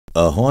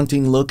A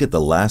haunting look at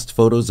the last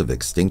photos of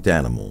extinct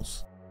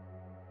animals.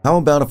 How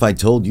about if I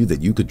told you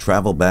that you could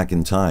travel back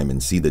in time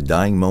and see the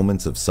dying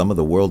moments of some of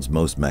the world's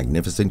most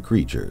magnificent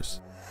creatures?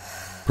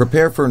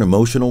 Prepare for an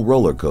emotional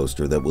roller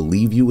coaster that will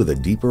leave you with a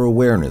deeper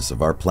awareness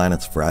of our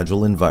planet's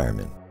fragile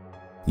environment.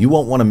 You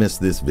won't want to miss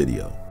this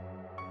video.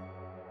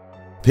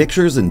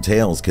 Pictures and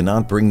tales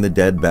cannot bring the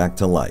dead back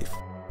to life,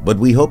 but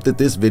we hope that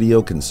this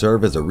video can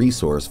serve as a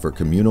resource for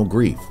communal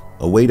grief,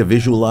 a way to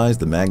visualize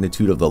the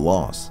magnitude of the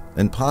loss,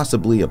 and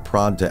possibly a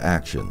prod to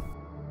action.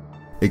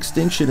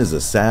 Extinction is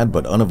a sad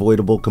but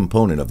unavoidable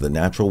component of the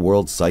natural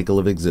world's cycle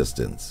of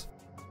existence.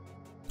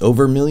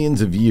 Over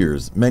millions of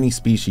years, many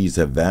species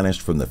have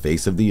vanished from the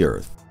face of the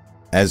earth.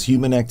 As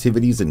human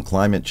activities and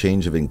climate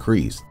change have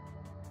increased,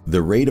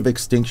 the rate of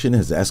extinction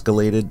has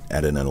escalated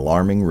at an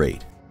alarming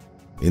rate.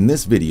 In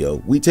this video,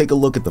 we take a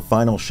look at the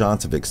final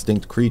shots of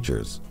extinct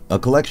creatures, a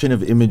collection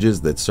of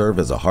images that serve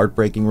as a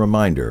heartbreaking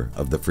reminder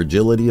of the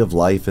fragility of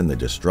life and the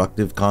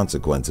destructive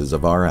consequences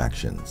of our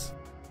actions.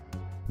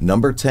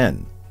 Number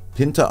 10.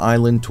 Pinta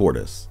Island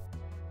Tortoise.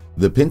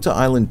 The Pinta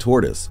Island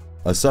tortoise,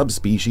 a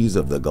subspecies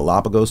of the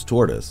Galapagos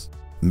tortoise,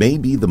 may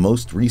be the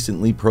most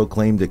recently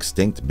proclaimed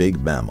extinct big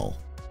mammal.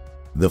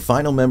 The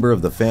final member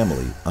of the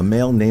family, a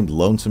male named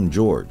Lonesome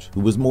George,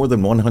 who was more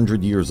than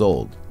 100 years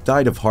old,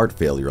 died of heart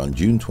failure on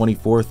June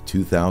 24,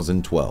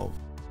 2012.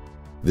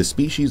 The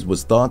species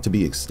was thought to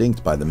be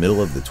extinct by the middle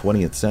of the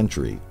 20th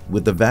century,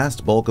 with the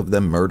vast bulk of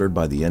them murdered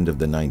by the end of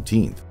the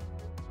 19th.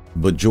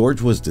 But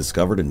George was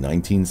discovered in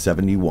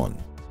 1971.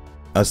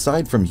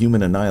 Aside from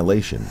human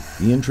annihilation,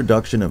 the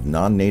introduction of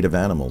non-native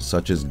animals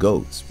such as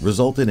goats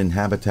resulted in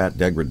habitat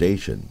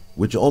degradation,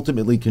 which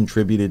ultimately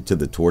contributed to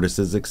the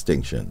tortoise's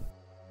extinction.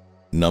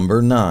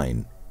 Number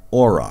 9.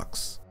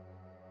 Aurochs.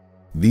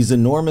 These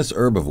enormous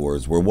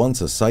herbivores were once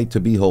a sight to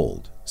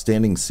behold,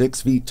 standing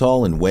 6 feet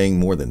tall and weighing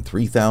more than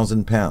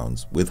 3,000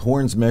 pounds, with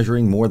horns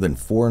measuring more than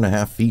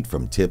 4.5 feet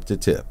from tip to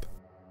tip.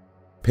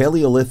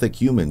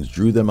 Paleolithic humans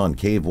drew them on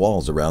cave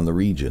walls around the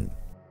region.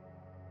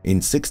 In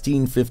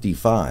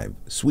 1655,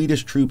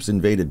 Swedish troops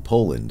invaded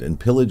Poland and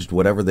pillaged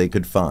whatever they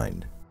could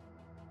find.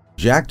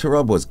 Jack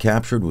Tarub was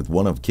captured with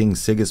one of King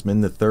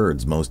Sigismund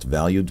III's most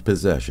valued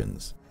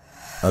possessions,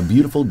 a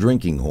beautiful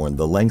drinking horn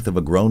the length of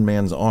a grown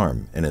man's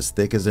arm and as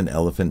thick as an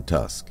elephant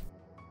tusk.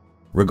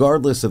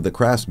 Regardless of the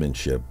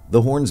craftsmanship,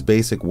 the horn's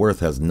basic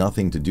worth has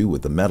nothing to do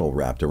with the metal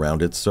wrapped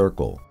around its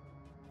circle.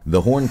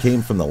 The horn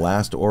came from the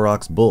last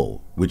Aurochs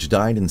bull, which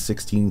died in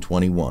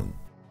 1621.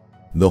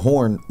 The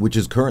horn, which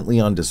is currently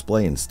on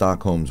display in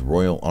Stockholm's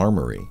Royal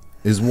Armoury,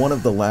 is one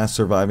of the last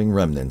surviving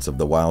remnants of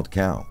the wild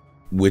cow,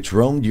 which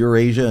roamed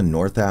Eurasia and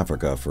North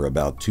Africa for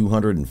about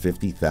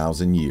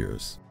 250,000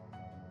 years.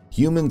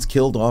 Humans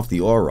killed off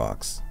the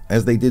aurochs,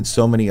 as they did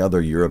so many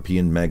other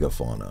European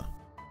megafauna.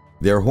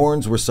 Their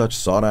horns were such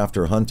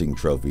sought-after hunting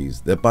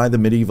trophies that by the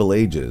medieval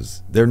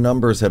ages, their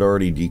numbers had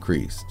already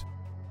decreased.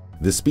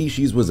 The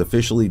species was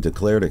officially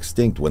declared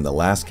extinct when the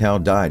last cow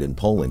died in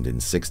Poland in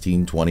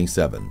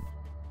 1627.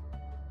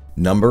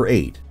 Number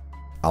 8.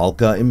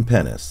 Alca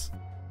Impennis.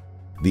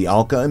 The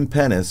Alca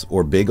Impennis,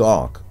 or big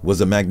auk,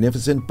 was a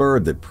magnificent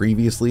bird that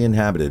previously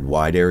inhabited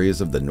wide areas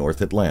of the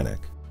North Atlantic.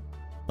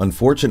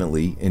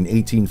 Unfortunately, in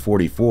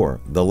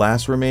 1844, the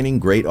last remaining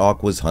great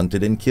auk was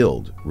hunted and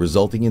killed,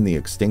 resulting in the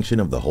extinction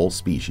of the whole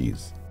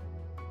species.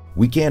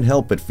 We can't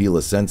help but feel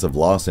a sense of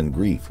loss and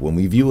grief when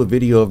we view a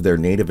video of their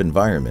native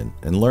environment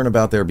and learn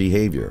about their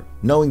behavior,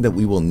 knowing that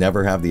we will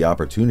never have the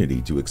opportunity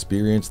to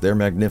experience their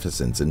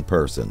magnificence in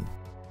person.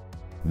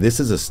 This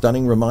is a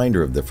stunning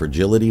reminder of the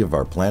fragility of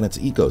our planet's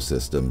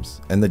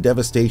ecosystems and the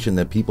devastation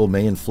that people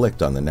may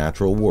inflict on the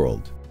natural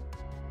world.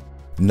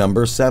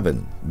 Number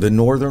 7. The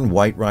Northern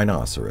White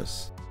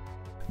Rhinoceros.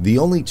 The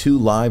only 2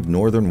 live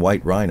northern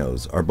white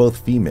rhinos are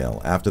both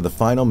female after the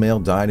final male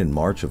died in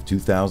March of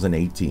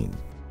 2018.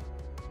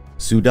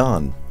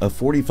 Sudan, a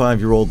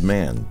 45-year-old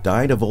man,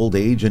 died of old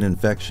age and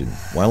infection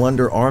while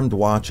under armed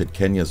watch at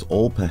Kenya's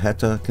Ol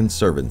Paheta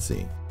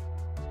Conservancy.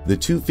 The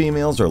 2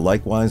 females are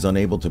likewise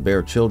unable to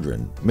bear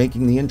children,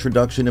 making the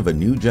introduction of a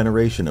new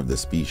generation of the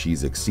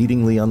species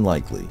exceedingly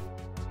unlikely.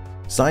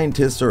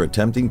 Scientists are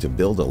attempting to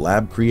build a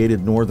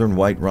lab-created northern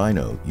white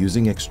rhino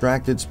using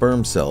extracted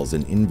sperm cells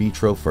and in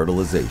vitro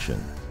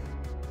fertilization.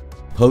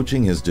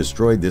 Poaching has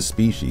destroyed this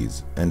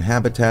species, and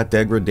habitat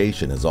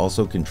degradation has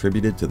also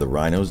contributed to the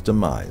rhino's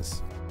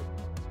demise.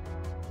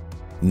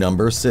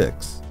 Number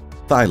 6.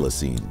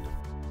 Thylacine.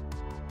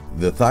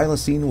 The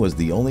thylacine was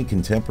the only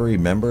contemporary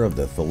member of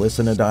the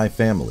Thylacinidae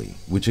family,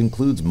 which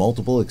includes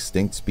multiple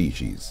extinct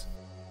species.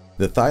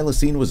 The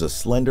thylacine was a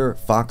slender,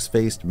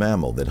 fox-faced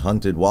mammal that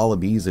hunted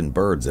wallabies and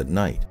birds at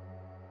night.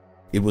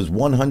 It was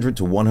 100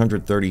 to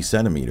 130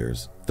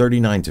 centimeters,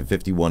 39 to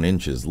 51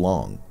 inches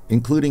long,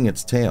 including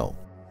its tail,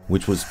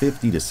 which was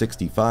 50 to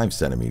 65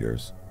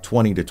 centimeters,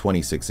 20 to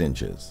 26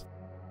 inches.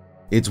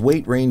 Its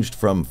weight ranged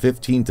from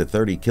 15 to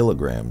 30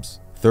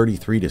 kilograms,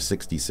 33 to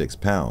 66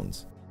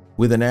 pounds,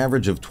 with an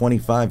average of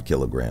 25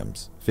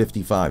 kilograms,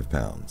 55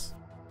 pounds.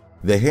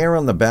 The hair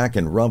on the back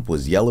and rump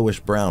was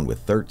yellowish-brown with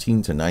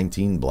 13 to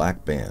 19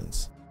 black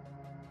bands.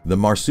 The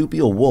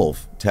marsupial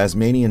wolf,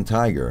 Tasmanian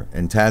tiger,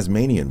 and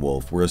Tasmanian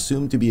wolf were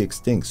assumed to be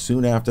extinct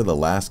soon after the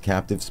last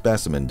captive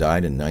specimen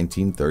died in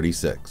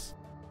 1936.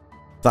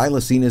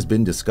 Thylacine has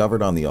been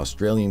discovered on the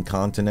Australian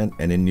continent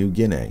and in New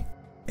Guinea,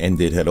 and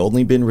it had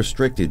only been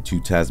restricted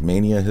to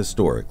Tasmania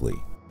historically.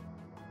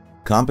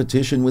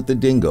 Competition with the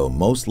dingo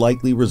most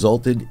likely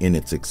resulted in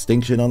its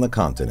extinction on the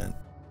continent.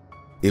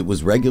 It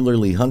was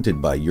regularly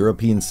hunted by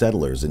European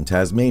settlers in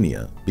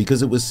Tasmania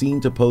because it was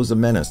seen to pose a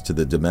menace to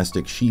the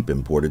domestic sheep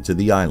imported to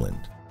the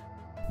island.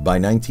 By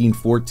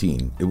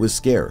 1914, it was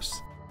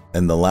scarce,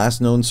 and the last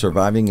known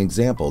surviving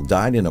example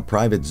died in a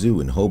private zoo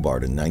in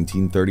Hobart in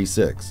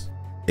 1936.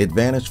 It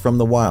vanished from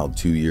the wild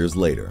 2 years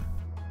later.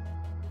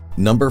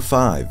 Number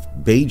 5.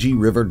 Baiji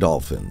River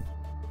Dolphin.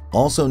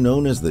 Also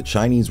known as the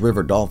Chinese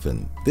river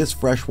dolphin, this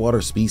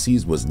freshwater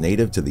species was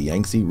native to the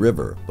Yangtze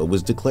River but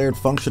was declared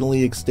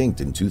functionally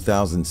extinct in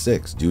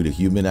 2006 due to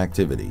human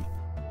activity.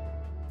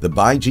 The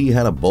Baiji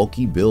had a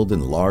bulky build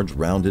and large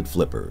rounded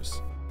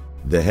flippers.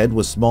 The head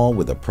was small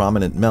with a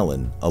prominent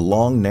melon, a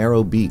long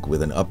narrow beak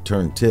with an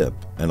upturned tip,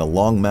 and a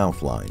long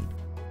mouth line.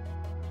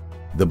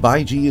 The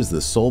Baiji is the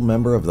sole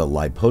member of the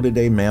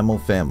Lipotidae mammal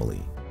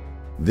family.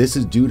 This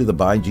is due to the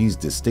Baiji's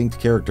distinct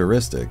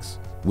characteristics,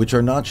 which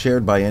are not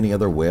shared by any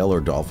other whale or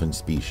dolphin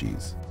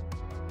species.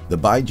 The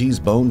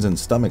Baiji's bones and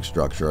stomach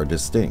structure are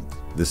distinct.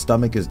 The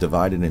stomach is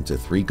divided into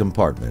 3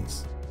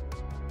 compartments.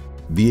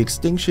 The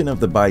extinction of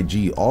the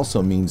Baiji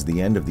also means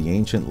the end of the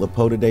ancient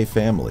Lipotidae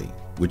family,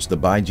 which the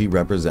Baiji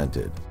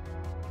represented.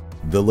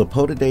 The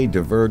Lipotidae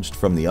diverged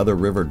from the other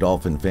river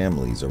dolphin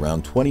families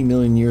around 20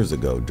 million years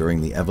ago during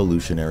the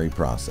evolutionary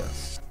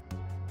process.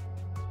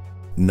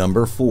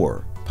 Number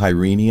 4.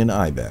 Pyrenean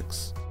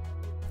Ibex.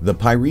 The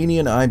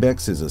Pyrenean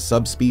Ibex is a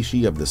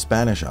subspecies of the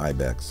Spanish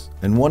Ibex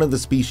and one of the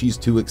species'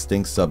 2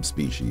 extinct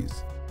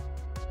subspecies.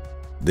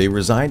 They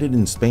resided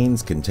in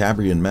Spain's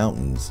Cantabrian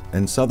Mountains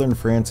and southern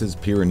France's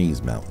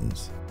Pyrenees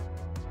Mountains.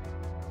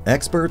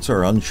 Experts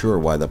are unsure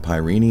why the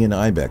Pyrenean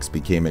Ibex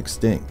became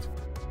extinct,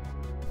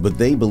 but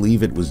they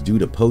believe it was due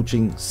to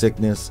poaching,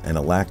 sickness, and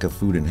a lack of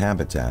food and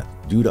habitat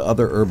due to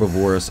other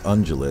herbivorous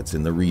ungulates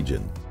in the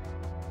region.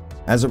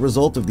 As a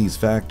result of these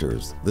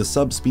factors, the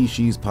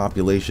subspecies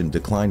population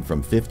declined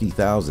from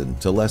 50,000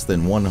 to less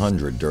than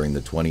 100 during the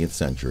 20th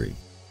century.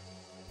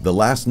 The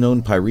last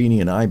known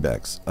Pyrenean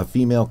Ibex, a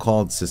female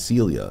called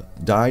Cecilia,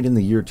 died in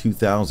the year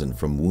 2000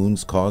 from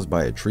wounds caused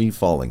by a tree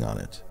falling on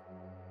it.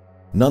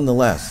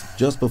 Nonetheless,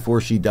 just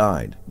before she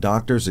died,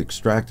 doctors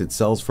extracted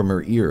cells from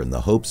her ear in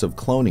the hopes of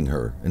cloning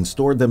her and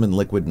stored them in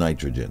liquid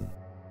nitrogen.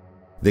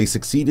 They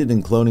succeeded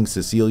in cloning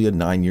Cecilia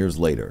 9 years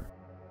later.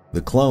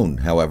 The clone,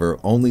 however,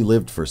 only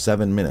lived for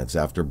 7 minutes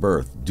after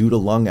birth due to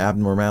lung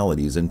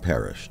abnormalities and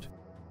perished.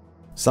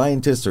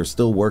 Scientists are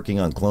still working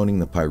on cloning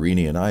the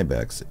Pyrenean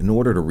Ibex in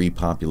order to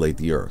repopulate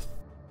the Earth.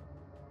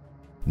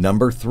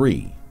 Number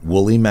 3.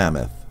 Woolly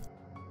Mammoth.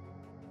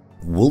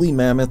 Woolly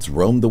mammoths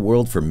roamed the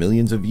world for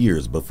millions of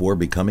years before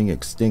becoming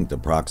extinct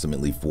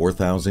approximately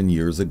 4,000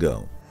 years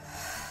ago.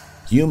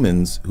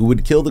 Humans, who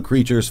would kill the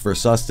creatures for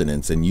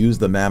sustenance and use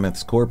the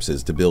mammoths'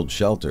 corpses to build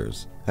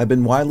shelters, have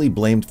been widely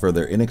blamed for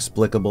their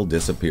inexplicable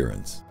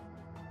disappearance.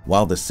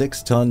 While the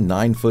 6-ton,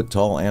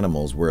 9-foot-tall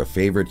animals were a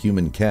favorite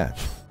human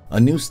catch, a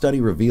new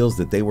study reveals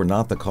that they were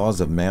not the cause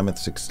of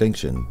mammoths'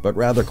 extinction, but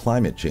rather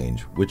climate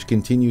change, which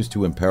continues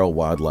to imperil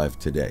wildlife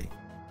today.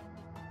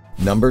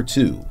 Number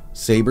 2.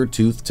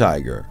 Saber-toothed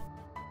tiger.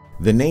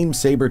 The name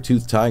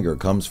saber-toothed tiger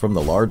comes from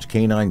the large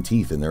canine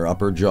teeth in their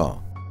upper jaw.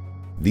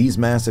 These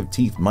massive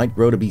teeth might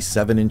grow to be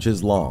 7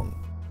 inches long.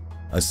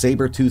 A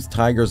saber-toothed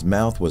tiger's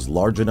mouth was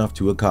large enough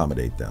to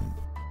accommodate them.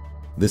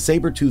 The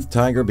saber-toothed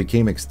tiger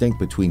became extinct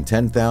between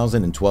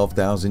 10,000 and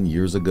 12,000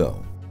 years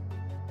ago.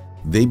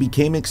 They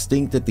became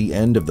extinct at the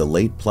end of the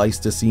late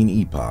Pleistocene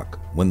epoch,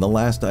 when the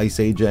last ice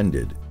age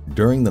ended,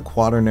 during the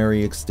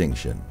Quaternary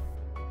extinction.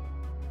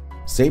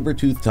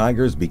 Saber-toothed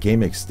tigers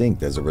became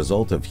extinct as a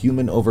result of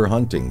human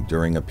overhunting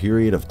during a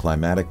period of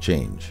climatic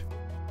change.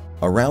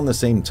 Around the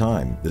same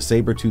time, the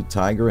saber-toothed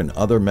tiger and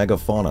other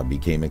megafauna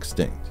became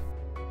extinct.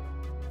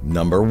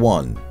 Number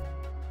 1.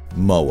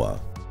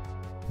 Moa.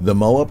 The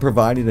moa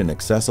provided an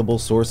accessible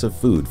source of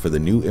food for the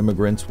new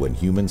immigrants when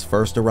humans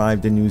first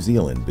arrived in New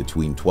Zealand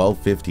between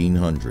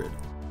 1500.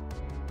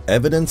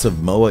 Evidence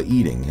of moa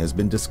eating has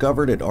been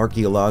discovered at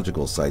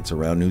archaeological sites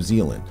around New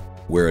Zealand,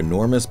 where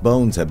enormous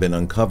bones have been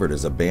uncovered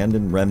as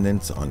abandoned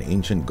remnants on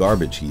ancient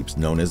garbage heaps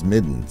known as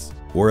middens,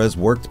 or as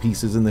worked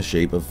pieces in the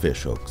shape of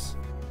fishhooks.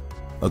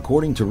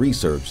 According to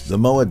research, the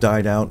moa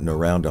died out in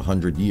around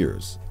 100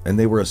 years, and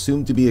they were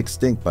assumed to be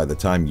extinct by the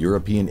time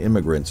European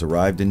immigrants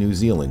arrived in New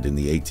Zealand in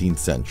the 18th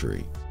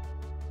century.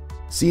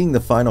 Seeing the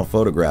final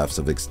photographs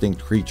of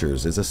extinct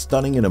creatures is a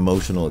stunning and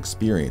emotional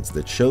experience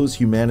that shows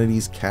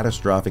humanity's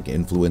catastrophic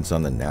influence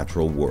on the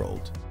natural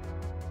world.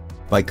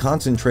 By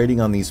concentrating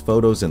on these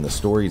photos and the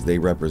stories they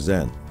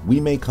represent,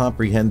 we may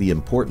comprehend the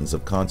importance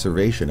of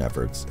conservation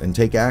efforts and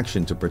take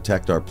action to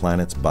protect our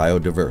planet's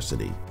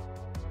biodiversity.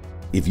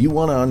 If you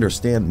want to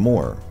understand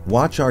more,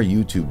 watch our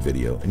YouTube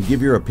video and give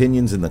your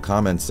opinions in the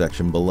comments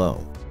section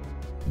below.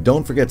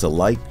 Don't forget to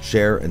like,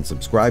 share, and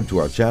subscribe to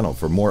our channel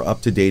for more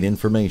up-to-date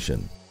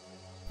information.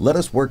 Let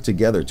us work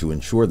together to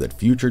ensure that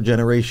future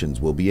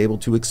generations will be able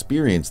to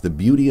experience the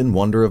beauty and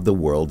wonder of the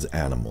world's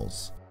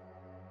animals.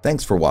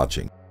 Thanks for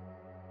watching.